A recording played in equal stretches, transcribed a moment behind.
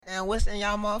man, what's in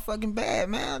y'all motherfucking bag,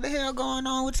 man? What the hell going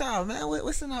on with y'all, man?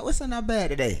 What's in our bag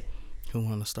today? Who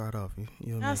want to start off?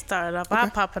 You I'll start off. Okay. I'll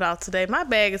pop it off today. My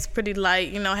bag is pretty light.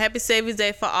 You know, Happy Savior's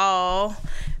Day for all.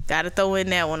 Gotta throw in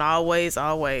that one. Always.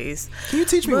 Can you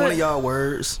teach me one of y'all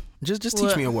words? Just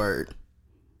teach me a word.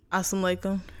 Assalamu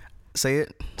alaikum. Say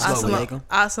it. Assalamu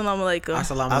alaikum.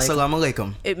 Assalamu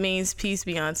alaikum. It means peace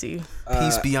be unto you.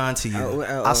 Peace be unto you.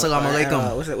 Assalamu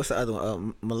alaikum. What's the other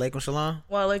one? Malaikum salam.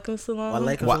 Wa alaikum salam. Wa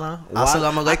alaikum salam.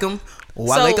 Assalamu alaikum.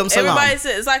 Wa alaikum salam. Everybody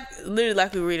says, it's like literally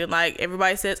like we read it. Like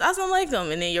everybody says assalamu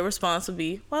alaikum, and then your response will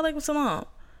be wa alaikum salam.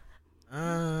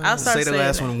 I'll start say the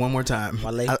last one more time.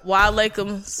 Wa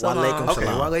alaikum salam. Okay,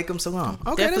 wa alaikum salam.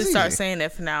 Okay, definitely start saying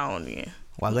that from now on. Yeah.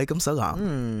 Wa alaikum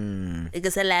salam.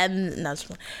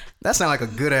 That sounds like a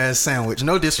good ass sandwich.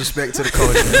 No disrespect to the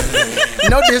culture.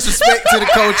 No disrespect to the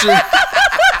culture.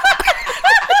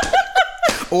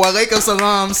 Wa alaikum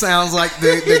salam sounds like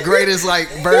the greatest like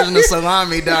version of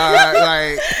salami, dog.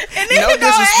 Like no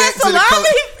disrespect to the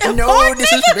culture. No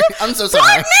disrespect. I'm so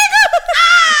sorry.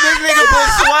 This nigga put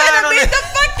swine on it. Beat the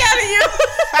fuck out of you.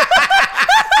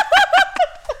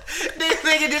 This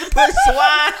nigga just put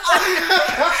swine.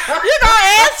 You gonna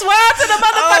add swine to the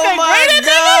motherfucking greatest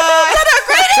nigga? To the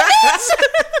greatest bitch.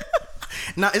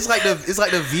 No, it's like the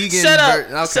vegan. Shut up.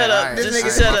 Okay, Shut up. Right.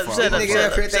 Just Shut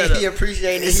up. He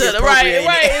appreciated it. Shut up. Right.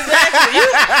 Exactly. You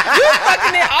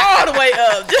fucking it all the way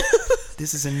up.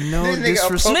 This is a no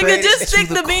disrespect. Nigga, just stick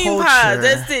to the bean pie.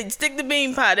 That's it. Stick the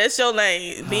bean pie. That's your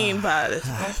lane. Bean pie.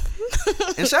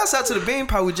 And shouts out to the bean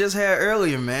pie we just had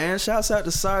earlier, man. Shouts out to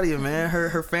Sadia, man.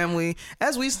 Her family,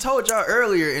 as we told y'all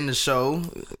earlier in the show,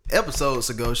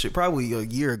 episodes ago, shit, probably a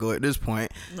year ago at this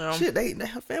point. No. Shit,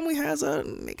 her family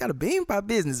they got a bean pie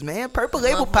business, man. Purple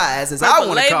Label pies, as I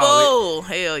want to call it.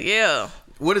 Hell yeah.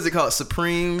 What is it called?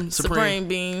 Supreme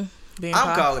bean.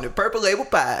 I'm calling it Purple Label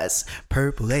pies.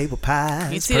 Purple Label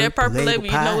pies. You see that purple label,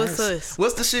 you know it's us.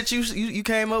 What's the shit you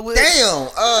came up with? Damn.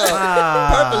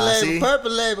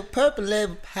 Purple label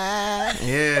pie.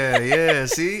 Yeah.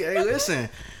 See, hey, listen.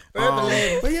 Purple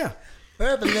label. But yeah.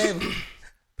 Purple label.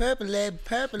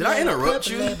 Did I interrupt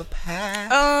you?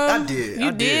 I did.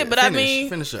 You did, but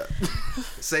finish up.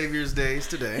 Savior's Day is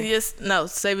today. Yes, no,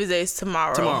 Savior's Day is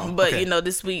tomorrow. But okay.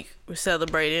 This week we're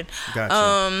celebrating.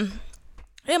 Gotcha.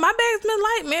 Yeah, my bag's been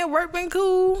light, man. Work been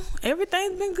cool.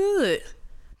 Everything's been good.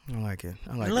 I like it.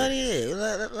 Love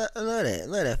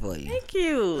that for you.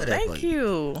 Thank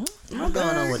you. What's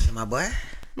going on with you, my boy?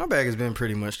 My bag has been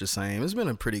pretty much the same. It's been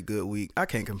a pretty good week. I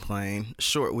can't complain.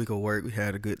 Short week of work. We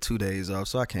had a good 2 days off,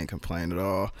 so I can't complain at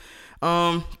all.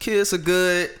 Kids are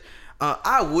good.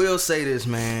 I will say this,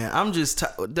 man. I'm just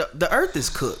the earth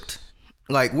is cooked.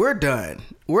 Like, we're done.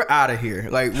 We're out of here.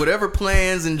 Like, whatever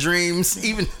plans and dreams,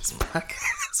 even this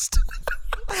podcast,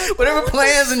 whatever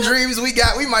plans and dreams we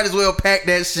got, we might as well pack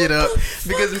that shit up.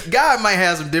 Because God might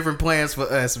have some different plans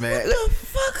for us, man. What the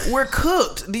fuck? We're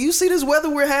cooked. Do you see this weather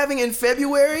we're having in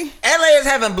February? LA is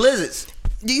having blizzards.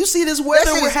 Do you see this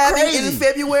weather we're having in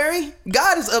February?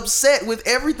 God is upset with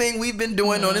everything we've been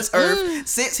doing on this earth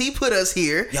since he put us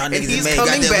here. Y'all and he's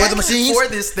coming back for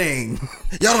this thing.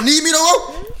 Y'all don't need me no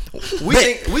more?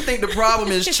 We think the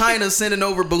problem is China sending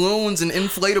over balloons and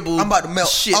inflatable. I'm about to melt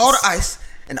shits. all the ice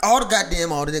and all the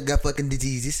got fucking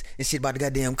diseases and shit about to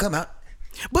goddamn come out.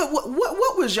 But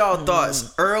what was y'all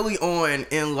thoughts early on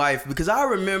in life? Because I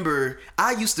remember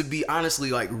I used to be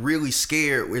honestly like really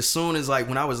scared as soon as like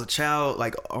when I was a child,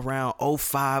 like around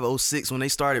 05, 06, when they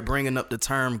started bringing up the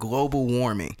term global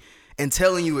warming and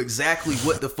telling you exactly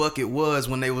what the fuck it was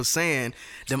when they was saying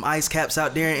them ice caps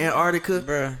out there in Antarctica.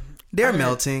 Bruh. They're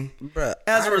melting. Bruh,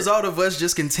 as a result of us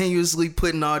just continuously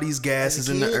putting all these gases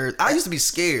in the earth. I used to be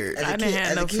scared. I didn't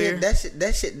have no fear.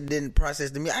 That shit didn't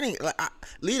process to me. I didn't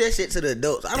leave that shit to the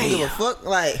adults. I don't give a fuck.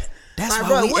 Like, that's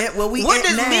why we at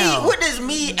now. What does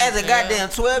me as a goddamn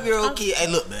 12-year-old kid?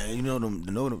 Hey, look, man. You know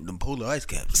them polar ice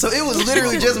caps. So it was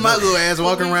literally just my little ass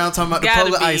walking around talking about the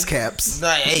polar ice caps.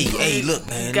 Like, hey, look,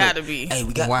 man. Gotta be. Hey,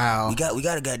 we got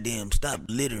to goddamn stop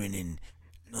littering and.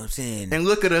 You know what I'm saying? And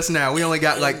look at us now. We only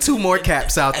got like 2 more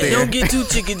caps out there. Don't get 2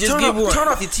 chicken, just get 1. Turn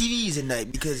off your TVs at night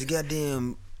because you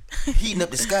goddamn heating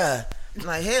up the sky.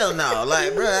 Like, hell no.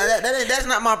 Like, bro, that's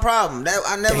not my problem.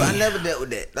 I never dealt with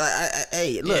that.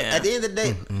 Like, look, at the end of the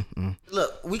day,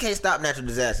 look, we can't stop natural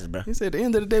disasters, bro. He said at the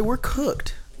end of the day, we're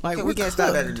cooked. Like, we can't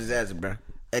stop natural disasters, bro.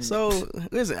 So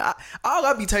listen, all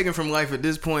I be taking from life at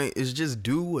this point is just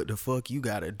do what the fuck you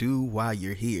gotta do while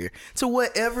you're here, to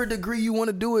whatever degree you want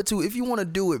to do it to. If you want to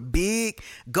do it big,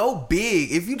 go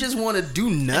big. If you just want to do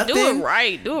nothing, do it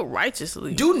right, do it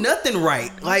righteously, do nothing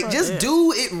right. Like, just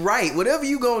do it right, whatever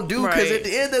you gonna do, because at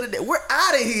the end of the day, we're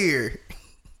out of here.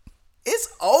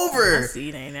 It's over.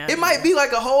 It might be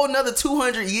like a whole nother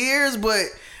 200 years, but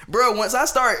bro, once I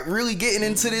start really getting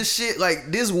into this shit, like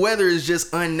this weather is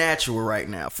just unnatural right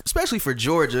now, especially for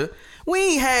Georgia.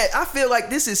 I feel like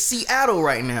this is Seattle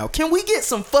right now. Can we get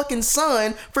some fucking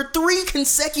sun for 3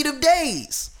 consecutive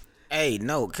days? Hey,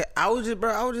 no,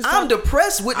 I'm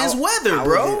depressed with this weather,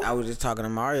 bro. I was just talking to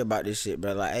Mario about this shit,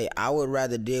 bro. Like, hey, I would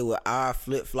rather deal with our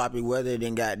flip-floppy weather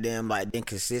than goddamn, like, than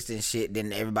consistent shit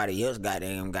than everybody else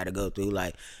goddamn got to go through.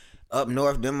 Like, up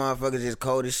north, them motherfuckers is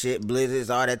cold as shit, blizzards,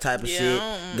 all that type of shit.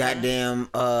 Goddamn,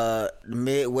 the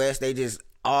Midwest, they just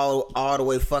all the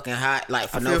way fucking hot, like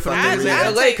for no fucking reason.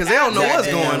 LA, because they don't know what's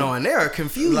going on. They are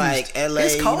confused. Like LA,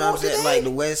 you know what I'm saying? Like the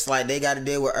West, like they got to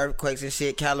deal with earthquakes and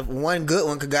shit. California, one good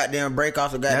one could goddamn break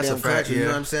off the goddamn country. You know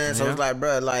what I'm saying? So it's like,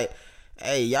 bro, like,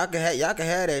 hey, y'all can have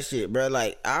that shit, bro.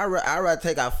 Like I rather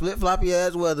take our flip floppy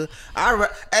ass weather.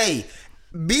 Hey,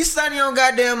 be sunny on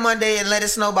goddamn Monday and let it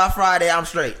snow by Friday. I'm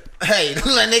straight. Hey,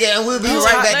 nigga, and we'll be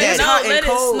right back at it. Let it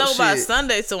snow by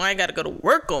Sunday, so I ain't got to go to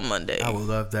work on Monday. I would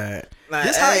love that. Like,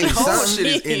 this hot and cold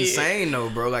shit is insane, though,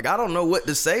 bro. Like, I don't know what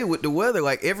to say with the weather.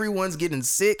 Like, everyone's getting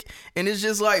sick, and it's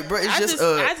just like, bro, I just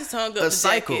hung up the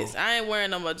cycle. Jackets. I ain't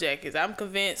wearing no more jackets. I'm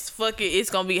convinced, fuck it,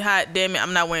 it's gonna be hot. Damn it,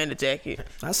 I'm not wearing the jacket.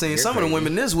 I seen some of the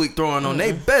women this week throwing on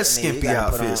their best skimpy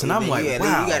outfits, and I'm like,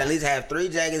 wow. You gotta at least have 3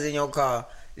 jackets in your car.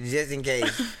 Just in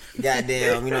case.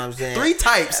 Goddamn, you know what I'm saying? 3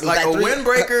 types. Like a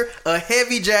windbreaker, a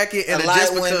heavy jacket, and a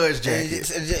just because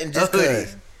jacket. And just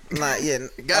cause. Like, yeah.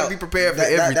 Gotta be prepared for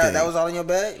everything. That was all in your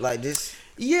bag? Like this?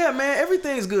 Yeah, man.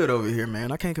 Everything's good over here,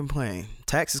 man. I can't complain.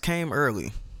 Taxes came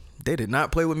early. They did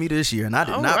not play with me this year, and I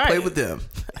did not play with them.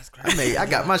 That's crazy. I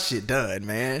got my shit done,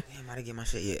 man. Damn, I didn't get my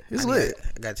shit yet. It's lit.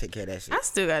 I gotta take care of that shit. I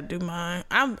still gotta do mine.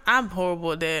 I'm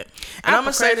horrible at that. And I'm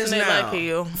gonna say this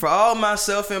now. For all my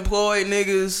self-employed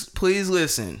niggas, please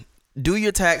listen. Do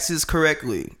your taxes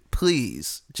correctly.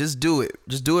 Please. Just do it.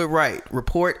 Just do it right.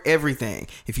 Report everything.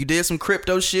 If you did some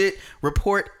crypto shit,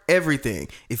 report everything.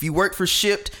 If you work for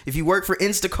Shipt, if you work for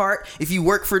Instacart, if you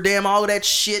work for damn all of that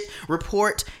shit,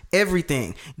 report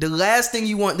everything. The last thing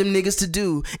you want them niggas to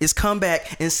do is come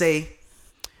back and say,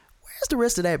 where's the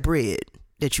rest of that bread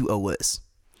that you owe us?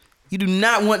 You do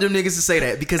not want them niggas to say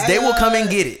that because they will come and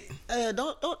get it.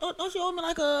 Don't you owe me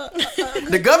like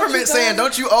the government saying,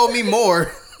 don't you owe me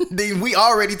more than we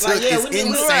already took is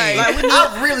insane.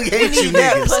 I really hate you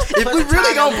niggas. If we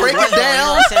really gonna break it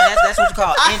down, that's what you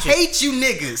call interest. I hate you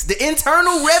niggas. The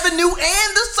internal revenue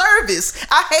and the service.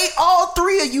 I hate all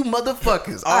 3 of you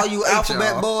motherfuckers. All you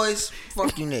alphabet boys,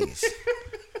 fuck you niggas.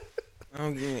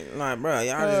 Like, bro,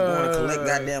 y'all just going to collect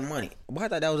goddamn money. Boy, I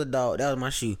thought that was a dog. That was my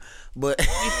shoe. But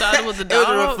you thought it was a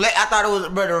dog? I thought it was,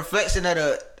 bro, the reflection of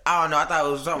the. I don't know. I thought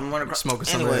it was something. Smoking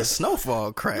some of that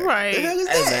snowfall crack. Right. The hell is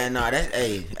hey, that? Man, no, that's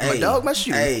my dog, my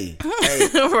shoe. Hey.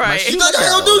 Right. You thought that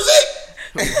don't do shit?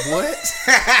 What?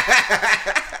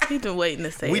 He been waiting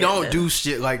to say. We don't do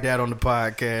shit like that on the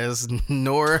podcast,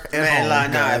 nor at home.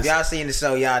 Like, nah, if y'all seen the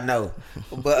show, y'all know.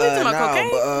 But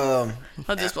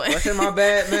I'm just playing. What's in my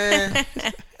bad, man?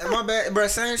 My bad, bro.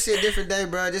 Same shit, different day,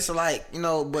 bro. Just like, you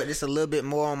know, but just a little bit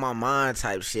more on my mind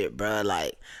type shit, bro.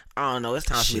 Like, I don't know. It's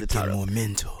time for me to talk. More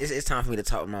mental. It's time for me to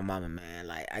talk to my mama, man.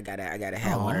 Like, I gotta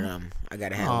have one of them. I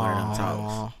gotta have one of them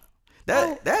talks.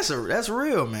 That's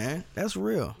real, man. That's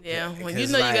real. Yeah, when you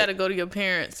know you gotta go to your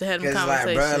parents to have them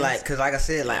conversations. Like, bro, like, cause like I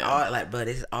said, like, bro,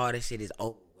 all this shit is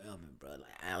overwhelming, bro.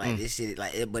 Like, I like this shit,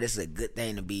 like, but it's a good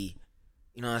thing to be,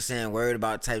 you know what I'm saying, worried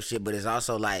about type shit. But it's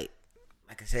also like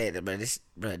I said, bro, this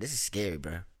is scary,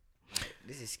 bro.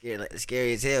 This is scary, like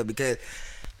scary as hell because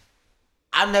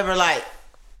I've never like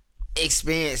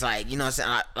experienced like, you know what I'm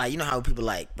saying, like, you know how people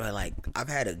like, bro, like I've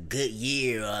had a good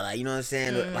year or like, you know what I'm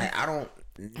saying, like I don't.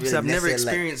 Really I've never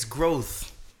experienced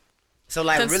growth. So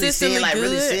like really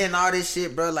seeing all this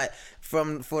shit, bro. Like for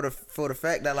the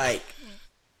fact that like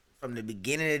from the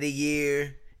beginning of the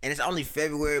year, and it's only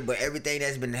February, but everything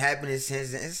that's been happening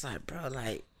since then, it's like, bro,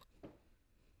 like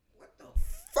what the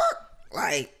fuck,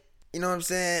 like, you know what I'm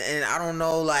saying? And I don't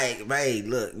know, like, hey,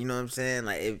 look, you know what I'm saying?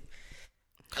 Like,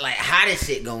 how this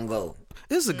shit gonna go?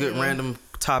 This is a good random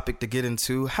topic to get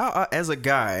into. How as a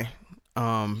guy.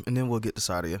 And then we'll get to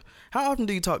Sadia. How often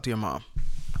do you talk to your mom?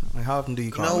 Like, how often do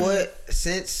you call her? You know what?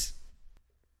 Since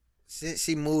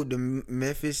she moved to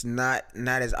Memphis, not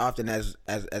as often as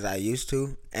I used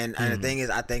to. And the thing is,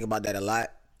 I think about that a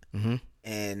lot. Mm-hmm.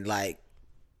 And like,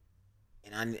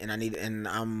 I need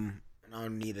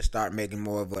to start making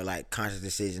more of a like conscious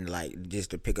decision, like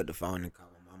just to pick up the phone and call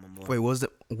my mama more. Wait, what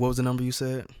was the number you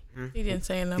said? He didn't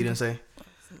say a number. He didn't say.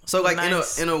 So like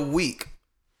in a week.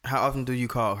 How often do you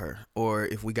call her? Or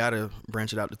if we gotta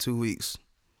branch it out to 2 weeks,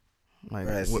 Like,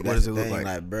 Bruh, see, what that's does the it look thing, like?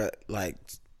 Like, bro, like,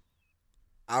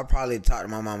 I'll probably talk to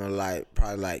my mama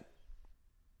probably like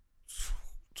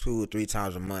 2 or 3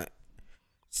 times a month.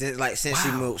 Since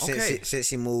she moved, since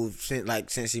she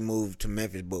moved to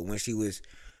Memphis. But when she was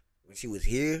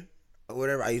here or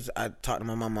whatever, I talk to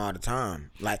my mama all the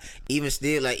time. Like, even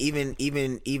still, like,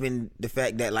 even the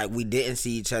fact that, like, we didn't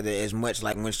see each other as much,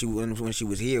 like, when she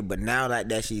was here. But now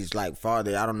that she's like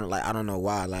farther, I don't know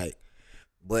why, like,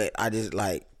 but I just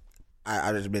like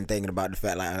I just been thinking about the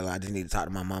fact, like, I just need to talk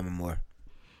to my mama more.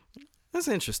 That's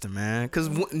interesting, man. Because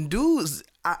dudes,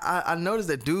 I noticed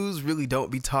that dudes really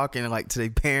don't be talking like to their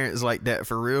parents like that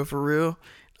for real.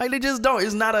 Like, they just don't.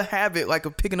 It's not a habit like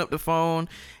of picking up the phone.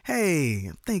 Hey,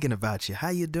 I'm thinking about you. How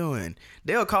you doing?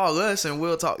 They'll call us and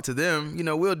we'll talk to them. You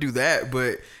know, we'll do that.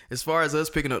 But as far as us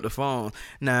picking up the phone,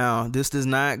 now, this does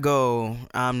not go.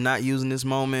 I'm not using this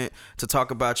moment to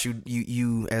talk about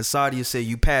you as Sadia said,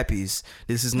 you pappies.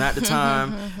 This is not the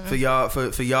time for y'all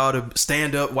to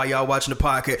stand up while y'all watching the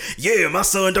podcast. Yeah, my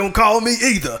son don't call me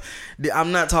either.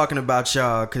 I'm not talking about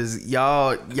y'all, because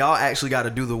y'all actually got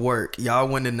to do the work. Y'all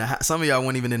went in the some of y'all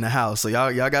weren't even in the house, so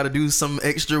y'all got to do some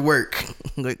extra work.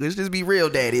 Let's just be real,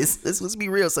 daddies. Let's be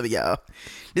real, some of y'all.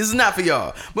 This is not for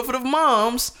y'all, but for the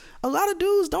moms, a lot of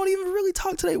dudes don't even really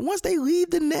talk to them once they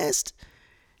leave the nest.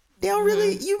 They don't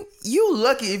really. You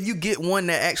lucky if you get one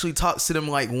that actually talks to them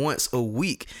like once a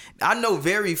week. I know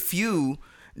very few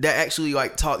that actually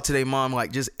like talk to their mom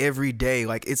like just every day.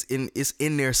 Like, it's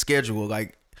in their schedule.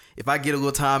 Like, if I get a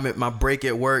little time at my break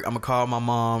at work, I'm gonna call my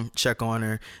mom, check on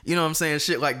her. You know what I'm saying?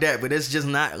 Shit like that. But it's just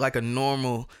not like a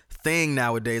normal thing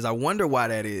nowadays. I wonder why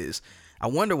that is.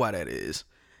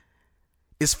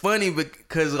 It's funny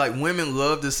because, like, women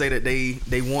love to say that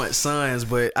they want sons,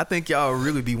 but I think y'all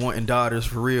really be wanting daughters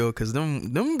for real, because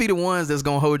them be the ones that's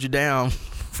gonna hold you down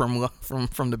from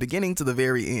the beginning to the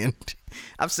very end.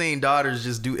 I've seen daughters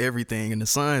just do everything, and the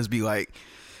sons be like,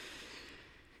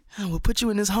 we'll put you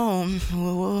in this home.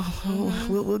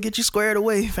 We'll get you squared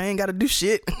away if I ain't got to do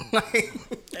shit. Like,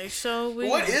 they sure will.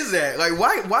 What is that? Like,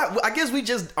 why? I guess we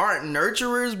just aren't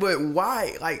nurturers, but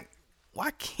why? Like,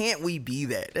 why can't we be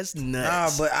that? That's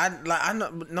nuts. Nah, but I know,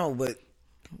 no, but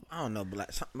I don't know, but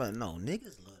no,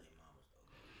 niggas love their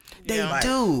mamas. They like,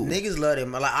 do. Niggas love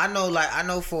them. Like, I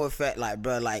know for a fact, like,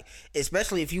 bro, like,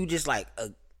 especially if you just like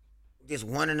just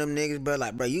one of them niggas, bro,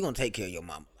 like, bro, you gonna take care of your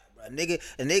mama. A nigga,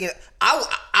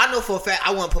 I know for a fact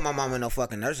I wouldn't put my mama in no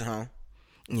fucking nursing home.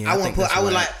 Yeah, I wouldn't put. I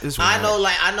would right. like. I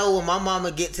know when my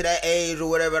mama get to that age or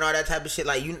whatever and all that type of shit.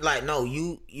 Like, you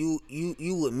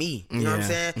with me. You know what I'm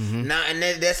saying? Mm-hmm. Now and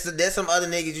then there's some other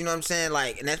niggas. You know what I'm saying?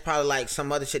 Like, and that's probably like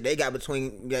some other shit they got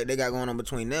going on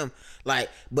between them. Like,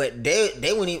 but they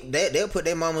wouldn't even. They'll put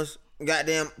their mamas.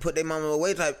 Put their mama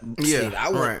away type. Yeah, shit. I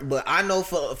wouldn't. right. But I know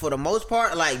for the most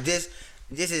part, like, this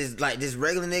is like just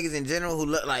regular niggas in general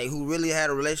who really had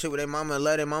a relationship with their mama and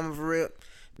love their mama for real.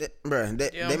 They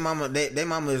mama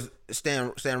is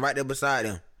stand right there beside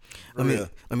them.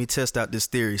 Let me test out this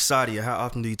theory. Sadia, how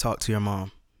often do you talk to your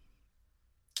mom?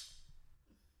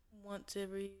 Once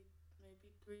every maybe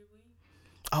 3 weeks.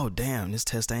 Oh damn, this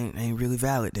test ain't really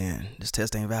valid then. This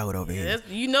test ain't valid over here.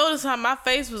 You notice how my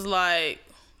face was like,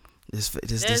 This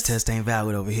test ain't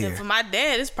valid over here. For my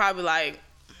dad, it's probably like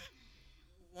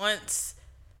once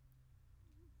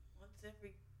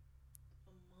every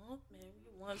month, maybe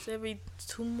once every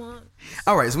 2 months.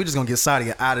 All right, so we're just gonna get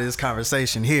Sadia out of this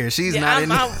conversation here. She's not in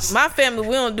this. My family,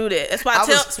 we don't do that. That's why I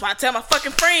tell my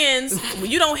fucking friends,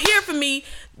 when you don't hear from me,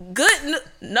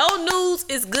 no news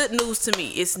is good news to me.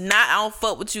 It's not, I don't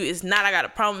fuck with you. It's not, I got a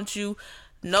problem with you.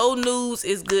 No news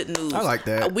is good news. I like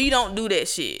that. We don't do that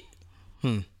shit.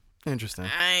 Interesting.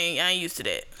 I ain't used to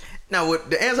that. Now, what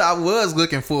the answer I was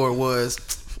looking for was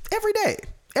every day,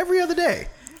 every other day.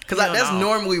 Cause that's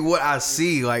normally what I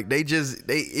see. Like,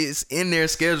 it's in their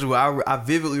schedule. I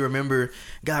vividly remember,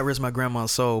 God rest my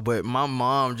grandma's soul, but my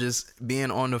mom just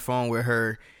being on the phone with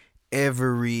her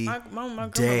every my grandma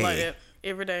day. like that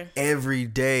Every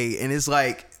day. And it's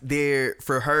like,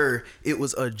 for her, it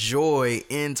was a joy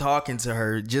in talking to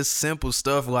her. Just simple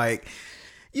stuff like,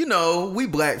 you know, we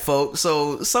black folk,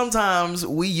 so sometimes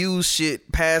we use shit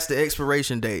past the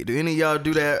expiration date. Do any of y'all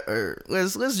do that? Or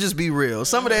let's just be real.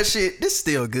 Some of that shit, this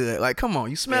still good. Like, come on,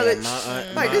 you smell it? We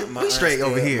straight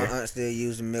over here. My aunt still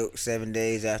using milk 7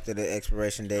 days after the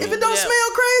expiration date. If it don't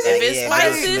smell crazy, if it's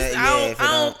spices, I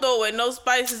don't throw away no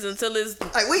spices until it's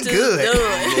like we good.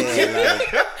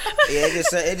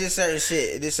 It just certain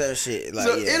shit. Like,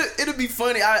 so it'll be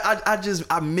funny.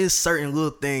 I miss certain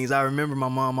little things. I remember my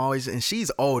mom always, and she's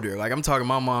older. Like, I'm talking,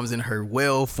 my mom's in her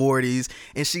 40s,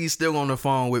 and she's still on the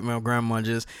phone with my grandma.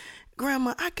 Just,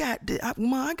 Grandma, I got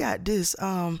this.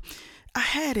 I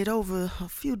had it over a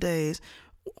few days.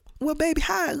 Well, baby,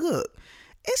 how it look?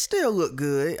 It still look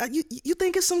good. You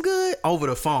think it's some good? Over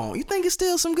the phone. You think it's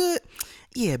still some good?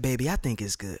 Yeah, baby, I think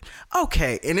it's good.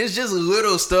 Okay, and it's just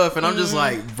little stuff, and I'm just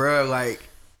like, bro, like,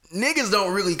 niggas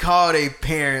don't really call their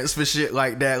parents for shit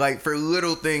like that, like for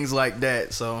little things like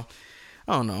that. So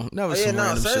I don't know. That was some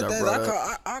random shit I brought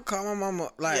up. I call my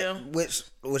mama which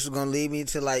is gonna lead me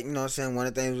to like, you know what I'm saying, one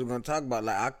of the things we're gonna talk about.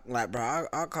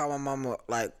 I'll call my mama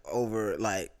like over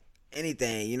like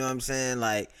anything, you know what I'm saying?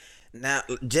 Like now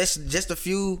just a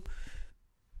few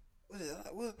what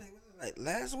was it like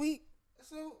last week?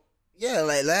 So yeah,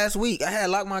 like last week I had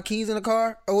locked my keys in the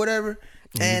car or whatever.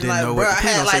 And like, bro, I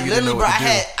had like literally, bro,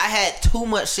 I had too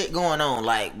much shit going on,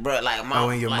 like, bro, like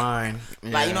my in your mind,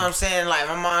 like you know what I'm saying, like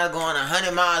my mind's going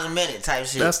 100 miles a minute type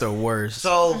shit. That's the worst.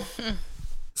 So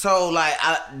like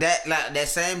that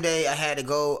same day I had to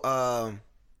go,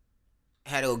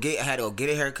 get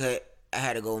a haircut. I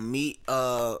had to go meet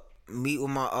with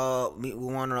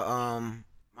one of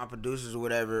my producers or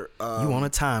whatever. You on a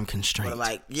time constraint? But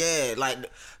like, yeah, like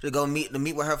to meet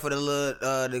with her for the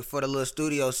little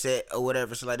studio set or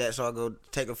whatever, so like that. So I go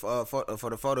take a photo for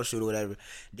the photo shoot or whatever.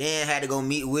 Then I had to go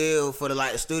meet Will for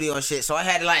the studio and shit. So I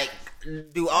had to like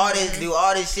do all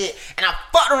this shit, and I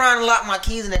fucked around and locked my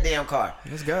keys in the damn car.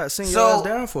 This guy sent your ass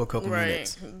down for a couple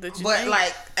minutes. But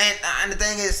like, and the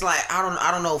thing is, like, I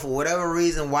don't know for whatever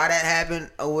reason why that happened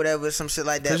or whatever, some shit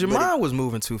like that. Because your mind was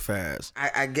moving too fast.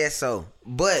 I guess so.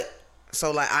 But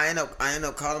so like I end up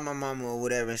calling my mama or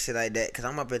whatever and shit like that, because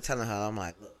I'm up there telling her, I'm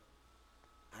like, look,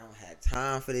 I don't have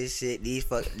time for this shit. These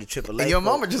the AAA. And your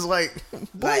mama just like,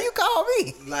 boy, like, you call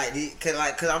me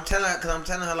cause I'm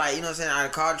telling her like, you know what I'm saying, I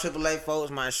called AAA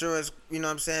folks, my insurance, you know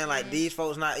what I'm saying, like these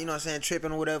folks not, you know what I'm saying,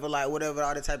 tripping or whatever, like whatever,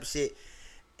 all that type of shit.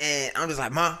 And I'm just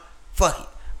like, Mom, fuck it.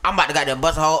 I'm about to goddamn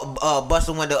bust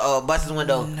the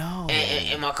window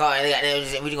in my car,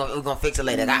 and we gonna fix it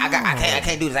later. I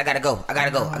can't do this. I gotta go.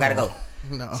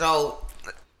 No.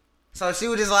 So she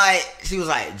was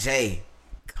like, Jay,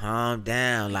 calm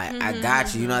down. Like, I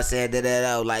got you. You know what I'm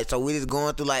saying? Like, so we just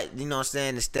going through, like, you know what I'm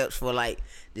saying, the steps for like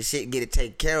the shit get it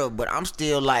taken care of. But I'm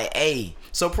still like, hey.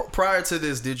 So prior to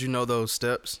this, did you know those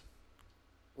steps?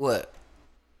 What?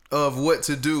 Of what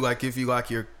to do, like if you lock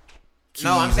your keys.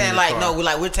 No, I'm saying like car. No,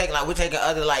 we're taking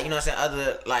other, like, you know what I'm saying,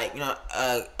 other, like, you know,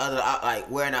 other,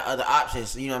 like wearing out other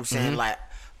options, you know what I'm saying, like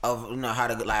of, you know, how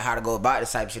to go about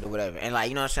this type of shit or whatever. And like,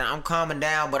 you know what I'm saying, I'm calming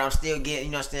down, but I'm still getting,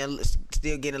 you know what I'm saying,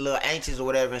 still getting a little anxious or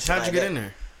whatever and shit. How'd you get in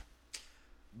there?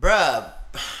 Bruh,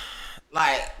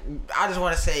 like, I just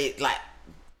want to say, like,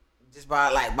 just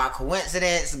by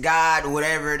coincidence, God,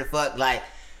 whatever the fuck, like,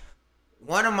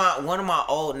 one of my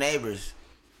old neighbors,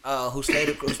 who stayed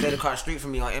across the street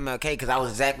from me on MLK, because I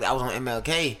was on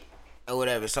MLK or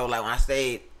whatever. So like when I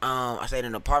stayed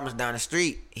in the apartments down the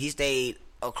street. He stayed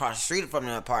across the street from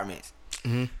the apartments.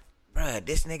 Mm-hmm. Bruh,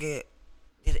 this nigga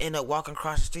just ended up walking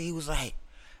across the street. He was like,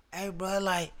 "Hey, bro,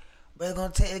 like, bro, it's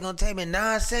gonna take me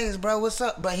 9 seconds, bro. What's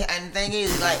up?" But and the thing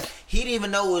is, like, he didn't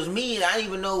even know it was me. I didn't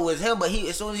even know it was him. But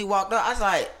as soon as he walked up, I was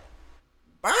like,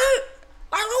 "Bro, like,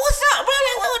 what's up, bro?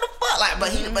 Like, what the fuck?" Like,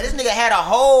 but this nigga had a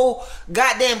whole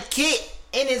goddamn kit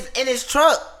in his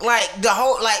truck, like the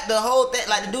whole thing,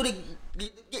 like the dude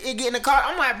get in the car.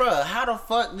 I'm like, bro, how the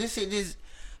fuck this shit just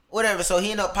whatever? So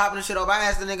he ended up popping the shit up. I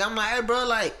asked the nigga, I'm like, hey, bro,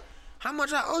 like, how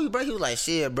much I owe you, bro? He was like,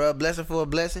 shit, bro, blessing for a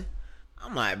blessing.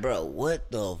 I'm like, bro,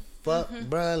 what the fuck,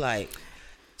 bro? Like,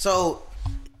 so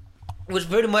was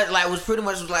pretty much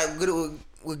like good.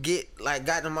 Would get like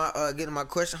got to my getting my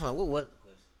question. I'm like, what?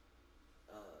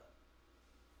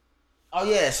 Oh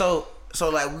yeah, so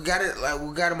like we got it.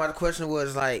 My question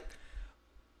was like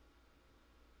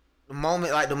the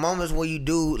moments when you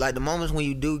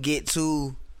do get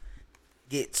too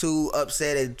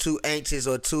upset and too anxious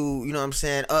or too, you know what I'm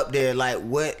saying, up there. Like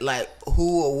what, like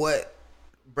who or what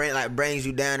brings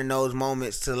you down in those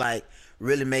moments to like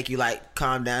really make you like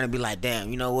calm down and be like, damn,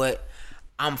 you know what,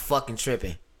 I'm fucking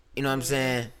tripping. You know what I'm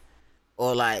saying,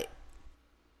 or like,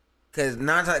 cause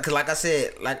like I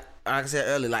said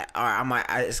earlier, like, all right,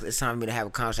 it's time for me to have a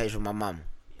conversation with my mama.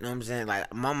 You know what I'm saying?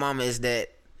 Like, my mama is that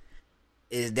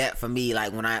for me.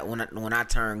 Like when I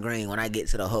turn green, when I get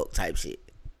to the hook type shit.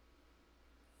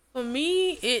 For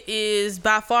me, it is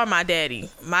by far my daddy.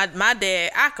 My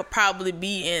dad. I could probably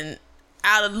be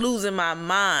out of losing my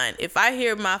mind if I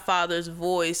hear my father's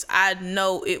voice. I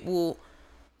know it will.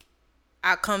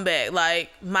 I come back,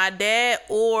 like my dad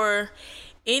or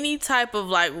any type of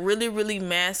like really really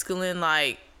masculine,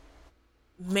 like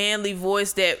manly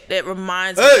voice that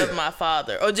reminds me of my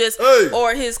father, or just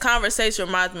or his conversation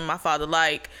reminds me of my father.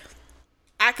 Like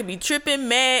I could be tripping,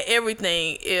 mad,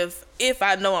 everything if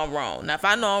I know I'm wrong. Now, if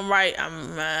I know I'm right,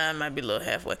 I might be a little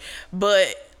halfway.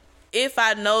 But if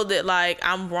I know that, like,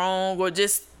 I'm wrong or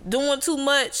just doing too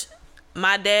much,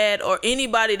 my dad or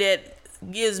anybody that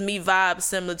gives me vibes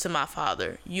similar to my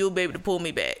father, you'll be able to pull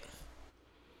me back.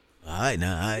 All right,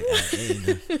 now,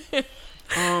 you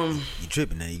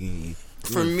tripping now.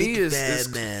 For me, it's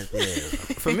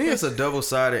a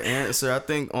double-sided answer. I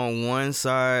think on one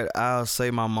side, I'll say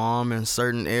my mom in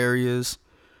certain areas.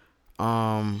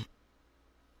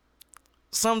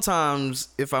 Sometimes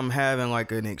if I'm having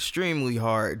like an extremely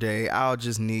hard day, I'll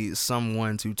just need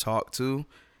someone to talk to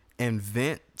and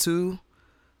vent to.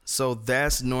 So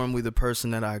that's normally the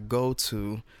person that I go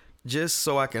to, just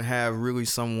so I can have really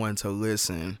someone to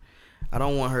listen. I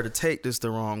don't want her to take this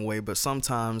the wrong way, but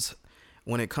sometimes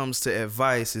when it comes to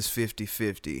advice, it's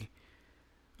 50-50.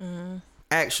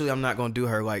 Actually, I'm not going to do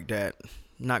her like that.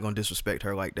 Not going to disrespect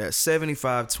her like that.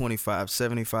 75-25.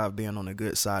 75 being on the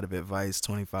good side of advice.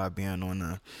 25 being on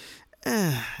the,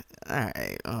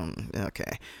 alright,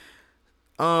 okay.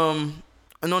 And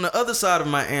on the other side of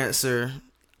my answer,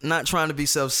 not trying to be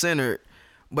self-centered,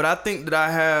 but I think that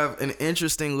I have an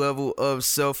interesting level of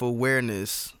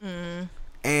self-awareness.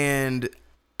 And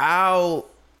I'll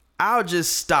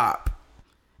just stop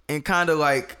and kind of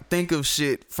like think of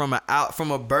shit from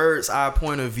a bird's eye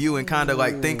point of view and kind of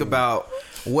like think about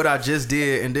what I just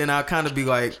did, and then I'll kind of be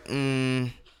like,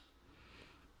 And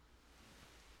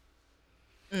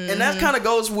that kind of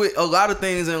goes with a lot of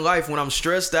things in life. When I'm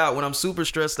stressed out, when I'm super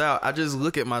stressed out, I just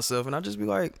look at myself and I just be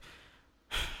like,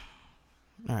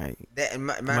 all right, I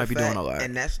might be doing a lot.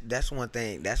 And that's one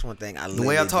thing. That's one thing. The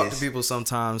way I talk to people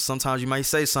sometimes you might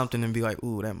say something and be like,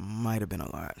 ooh, that might have been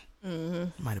a lot.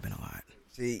 Might have been a lot.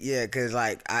 See, yeah, because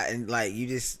like you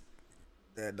just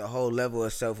the whole level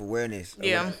of self-awareness.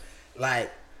 Yeah.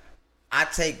 Like I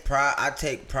take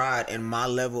pride in my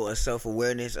level of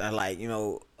self-awareness and like, you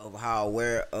know, of how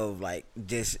aware of like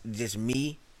just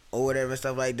me or whatever,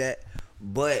 stuff like that.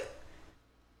 But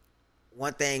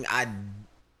one thing I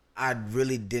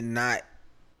really did not,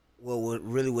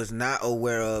 really was not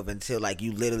aware of until like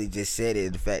you literally just said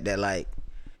it, the fact that like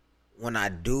when I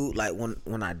do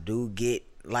get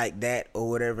like that or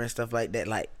whatever and stuff like that,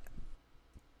 like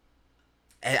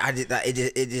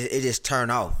it just turn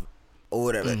off or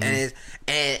whatever. And it's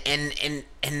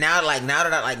and now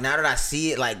that I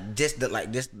see it, like just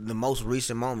the most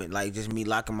recent moment, like just me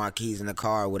locking my keys in the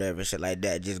car or whatever, shit like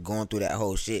that, just going through that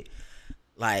whole shit,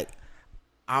 like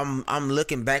I'm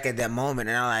looking back at that moment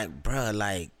and I'm like, bruh,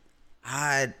 like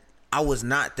I was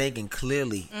not thinking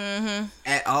clearly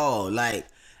at all. Like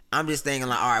I'm just thinking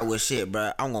like, all right, well shit,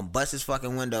 bruh, I'm gonna bust this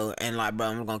fucking window and like, bruh,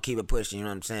 I'm gonna keep it pushing. You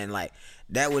know what I'm saying? Like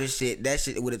that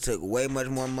shit would have took way much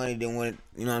more money than what,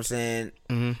 you know what I'm saying?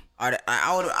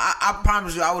 I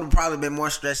promise you, I would have probably been more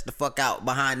stressed the fuck out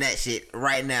behind that shit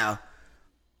right now.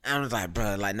 I was like,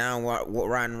 bruh, like now I'm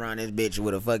riding around this bitch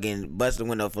with a fucking busted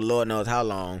window for Lord knows how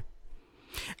long.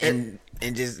 And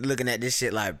just looking at this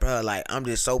shit like, bro, like I'm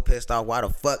just so pissed off. Why the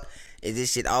fuck is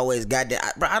this shit always got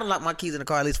that? Bro, I done locked my keys in the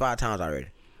car at least 5 times already.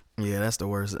 Yeah, that's the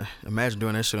worst. Imagine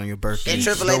doing that shit on your birthday. And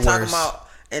AAA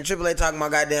talking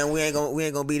about goddamn, we ain't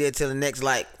gonna be there till the next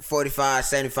like 45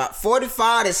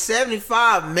 to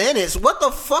 75 minutes. What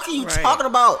the fuck are you talking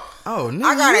about? Oh no,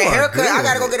 I got a haircut. I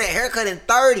gotta go get a haircut in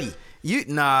 30.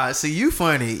 See, you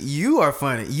funny. You are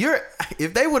funny.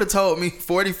 If they would have told me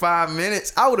 45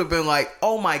 minutes, I would have been like,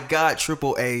 oh my God,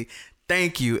 AAA,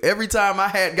 thank you. Every time I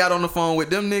had got on the phone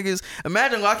with them niggas,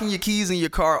 imagine locking your keys in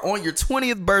your car on your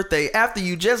 20th birthday after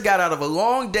you just got out of a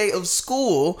long day of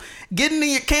school,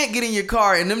 can't get in your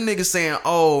car, and them niggas saying,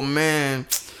 oh man,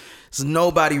 there's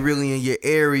nobody really in your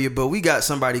area, but we got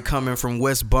somebody coming from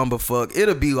West Bumblefuck.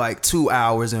 It'll be like 2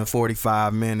 hours and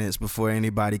 45 minutes before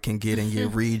anybody can get in your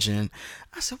region.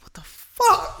 I said, what the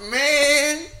fuck,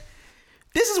 man?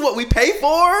 This is what we pay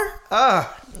for?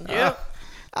 Yeah.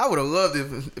 I would have loved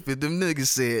if them niggas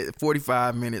said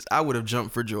 45 minutes. I would have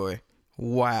jumped for joy.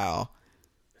 Wow.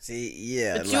 See,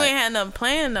 yeah. But you ain't had nothing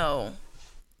planned though.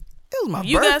 It was my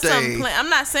you birthday. Got something planned. I'm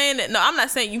not saying that. No, I'm not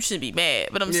saying you should be mad,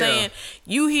 but I'm saying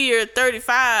you hear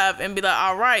 35 and be like,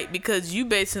 all right, because you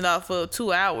basing it off of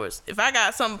 2 hours. If I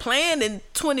got something planned in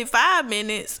 25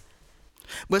 minutes.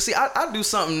 But see, I do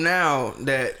something now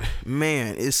that,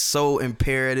 man, is so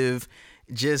imperative.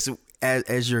 Just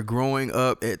as you're growing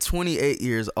up at 28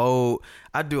 years old,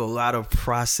 I do a lot of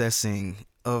processing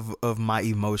of my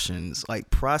emotions. Like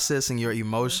processing your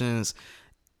emotions.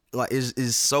 Like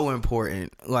is so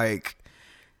important, like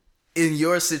in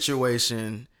your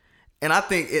situation. And I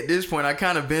think at this point I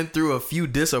kind of been through a few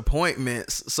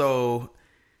disappointments, so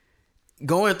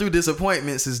going through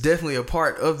disappointments is definitely a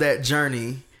part of that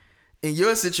journey. In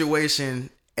your situation,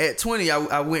 at 20,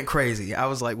 I went crazy. I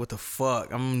was like, what the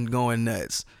fuck? I'm going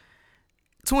nuts.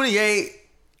 28,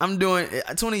 I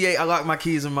locked my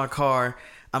keys in my car.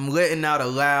 I'm letting out a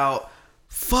loud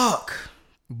fuck.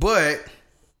 But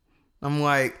I'm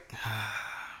like,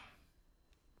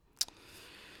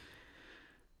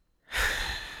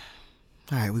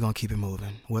 all right, we're going to keep it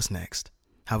moving. What's next?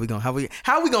 How we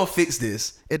gonna fix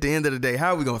this? At the end of the day,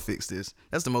 how are we gonna fix this?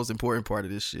 That's the most important part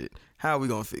of this shit. How are we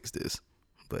gonna fix this?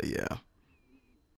 But yeah.